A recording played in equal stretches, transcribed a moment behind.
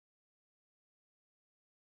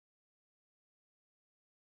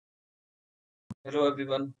Hello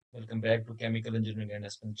everyone, welcome back to Chemical Engineering and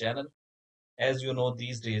Assessment channel. As you know,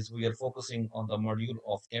 these days we are focusing on the module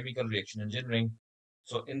of Chemical Reaction Engineering.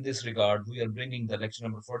 So in this regard, we are bringing the lecture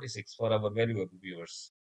number 46 for our valuable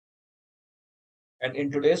viewers. And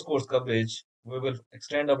in today's course coverage, we will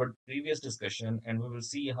extend our previous discussion and we will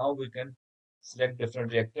see how we can select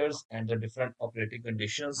different reactors and the different operating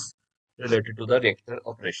conditions related to the reactor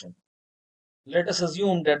operation. Let us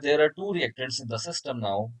assume that there are two reactants in the system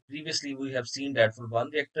now. Previously, we have seen that for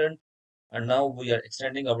one reactant, and now we are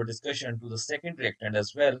extending our discussion to the second reactant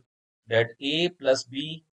as well, that A plus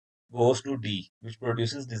B goes to D, which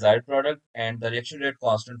produces desired product, and the reaction rate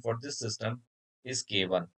constant for this system is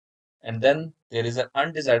K1. And then there is an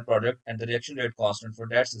undesired product, and the reaction rate constant for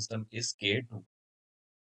that system is K2.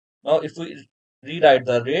 Now, if we rewrite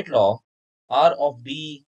the rate law, R of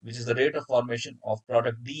D, which is the rate of formation of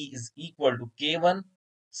product D, is equal to K1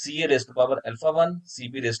 Ca raised to power alpha 1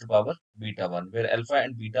 Cb raised to power beta 1, where alpha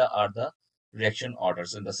and beta are the reaction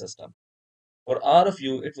orders in the system. For R of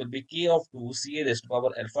U, it will be K of 2 Ca raised to power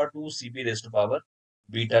alpha 2 Cb raised to power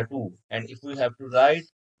beta 2. And if we have to write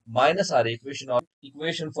minus R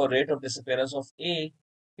equation for rate of disappearance of A,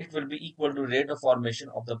 it will be equal to rate of formation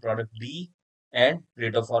of the product D and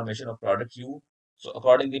rate of formation of product U. So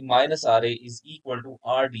accordingly, minus Ra is equal to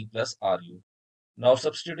Rd plus Ru. Now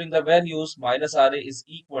substituting the values, minus Ra is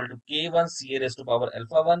equal to K1 Ca raised to power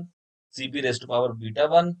alpha 1 Cb raised to power beta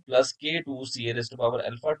 1 plus K2 Ca raised to power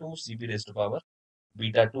alpha 2 Cb raised to power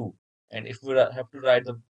beta 2. And if we have to write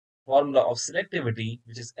the formula of selectivity,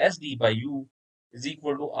 which is Sd by U, is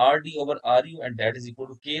equal to Rd over Ru, and that is equal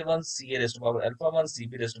to K1 Ca raised to power alpha 1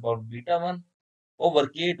 Cb raised to power beta 1 over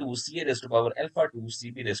K2 Ca raised to power alpha 2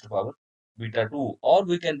 Cb raised to power beta 2. Or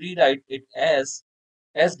we can rewrite it as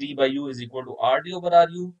Sd by U is equal to Rd over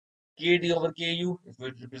Ru, Kd over Ku, if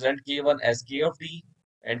we represent K1 as K of D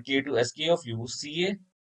and K2 as K of U, Ca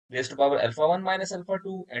raised to power alpha 1 minus alpha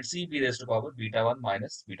 2 and Cb raised to power beta 1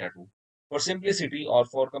 minus beta 2. For simplicity or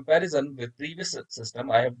for comparison with previous system,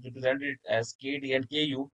 I have represented it as Kd and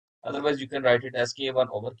Ku. Otherwise, you can write it as K1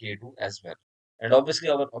 over K2 as well. And obviously,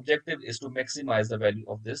 our objective is to maximize the value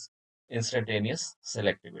of this instantaneous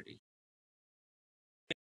selectivity.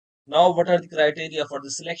 Now, what are the criteria for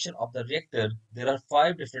the selection of the reactor? There are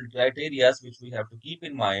 5 different criteria which we have to keep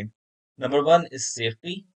in mind. Number 1 is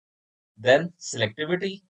safety, then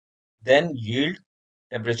selectivity, then yield,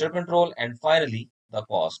 temperature control, and finally the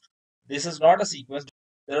cost. This is not a sequence.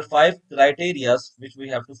 There are 5 criteria which we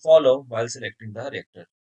have to follow while selecting the reactor.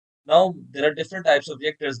 Now, there are different types of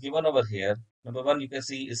reactors given over here. Number 1 you can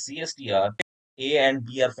see is CSTR. A and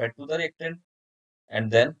B are fed to the reactant, and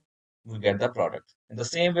then we get the product. In the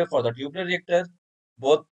same way for the tubular reactor,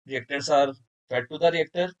 both reactants are fed to the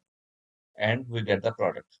reactor and we get the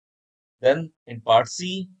product. Then in part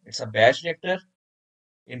C, it's a batch reactor.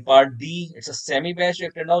 In part D, it's a semi-batch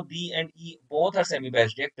reactor. Now D and E both are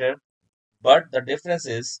semi-batch reactor, but the difference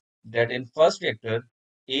is that in first reactor,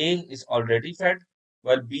 A is already fed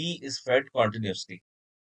while B is fed continuously.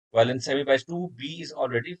 While in semi-batch 2, B is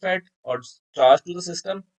already fed or charged to the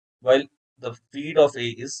system, while the feed of A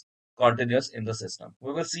is continuous in the system.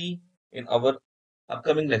 We will see in our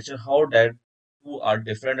upcoming lecture how that two are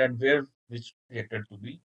different and where which reactor to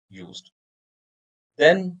be used.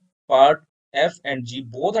 Then part F and G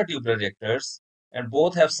both are tubular reactors and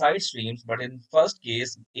both have side streams, but in first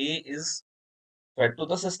case A is fed to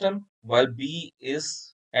the system while B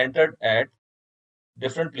is entered at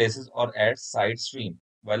different places or at side stream.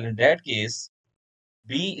 While in that case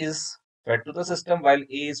B is fed to the system while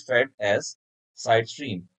A is fed as side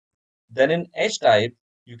stream. Then in H type,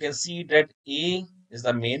 you can see that A is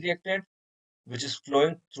the main reactant which is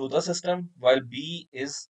flowing through the system while B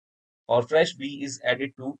is or fresh B is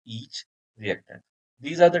added to each reactant.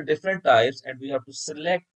 These are the different types and we have to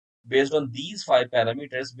select based on these 5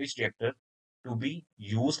 parameters which reactor to be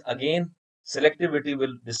used. Again, selectivity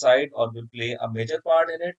will decide or will play a major part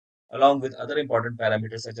in it along with other important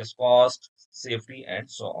parameters such as cost, safety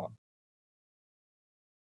and so on.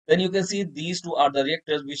 Then you can see these two are the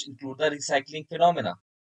reactors which include the recycling phenomena,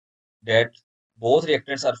 that both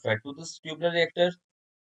reactants are fed to this tubular reactor.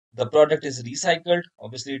 The product is recycled,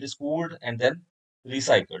 obviously it is cooled and then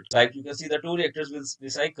recycled. Like you can see the two reactors with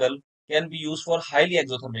recycle can be used for highly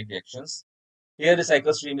exothermic reactions. Here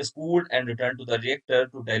recycle stream is cooled and returned to the reactor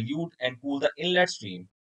to dilute and cool the inlet stream,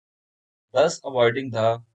 thus avoiding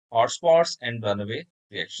the hot spots and runaway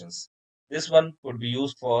reactions. This one could be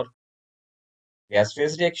used for gas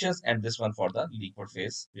phase reactions and this one for the liquid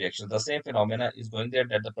phase reactions. The same phenomena is going there,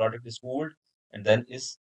 that the product is cooled and then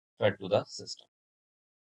is fed to the system.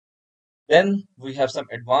 Then we have some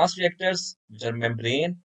advanced reactors which are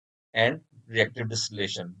membrane and reactive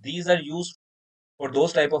distillation. These are used for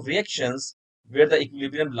those type of reactions where the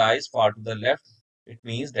equilibrium lies far to the left. It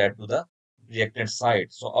means that to the reactant side.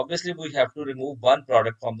 So obviously we have to remove one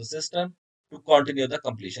product from the system to continue the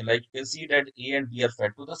completion. Like you can see that A and B are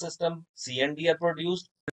fed to the system, C and D are produced,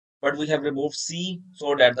 but we have removed C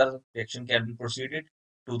so that the reaction can be proceeded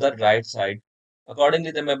to the right side.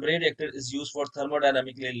 Accordingly, the membrane reactor is used for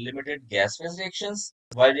thermodynamically limited gas phase reactions,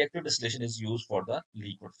 while reactive distillation is used for the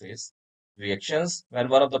liquid phase reactions when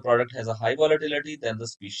one of the product has a high volatility than the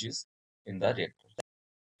species in the reactor.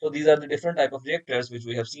 So these are the different type of reactors which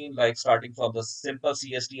we have seen, like starting from the simple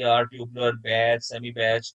CSTR, tubular, batch,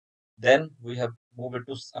 semi-batch. Then we have moved it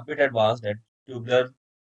to a bit advanced, that tubular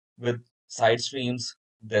with side streams,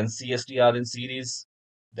 then CSTR in series,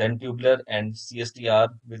 then tubular and CSTR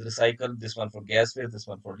with recycle, this one for gas phase, this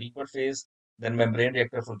one for liquid phase, then membrane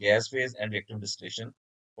reactor for gas phase and reactive distillation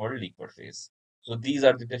for liquid phase. So these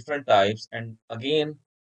are the different types, and again,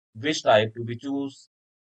 which type to be choose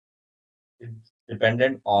is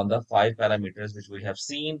dependent on the 5 parameters which we have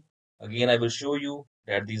seen. Again, I will show you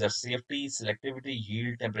that these are safety, selectivity,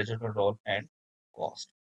 yield, temperature control, and cost.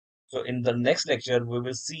 So in the next lecture, we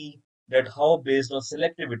will see that how based on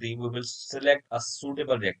selectivity, we will select a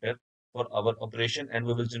suitable reactor for our operation, and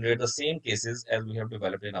we will generate the same cases as we have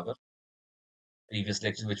developed in our previous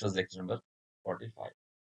lecture, which was lecture number 45.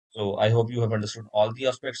 So I hope you have understood all the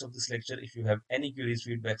aspects of this lecture. If you have any queries,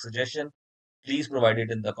 feedback, suggestion, please provide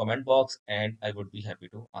it in the comment box and I would be happy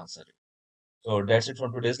to answer it. So that's it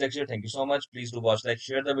from today's lecture. Thank you so much. Please do watch, like,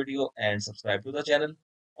 share the video and subscribe to the channel.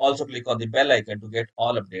 Also click on the bell icon to get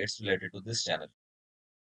all updates related to this channel.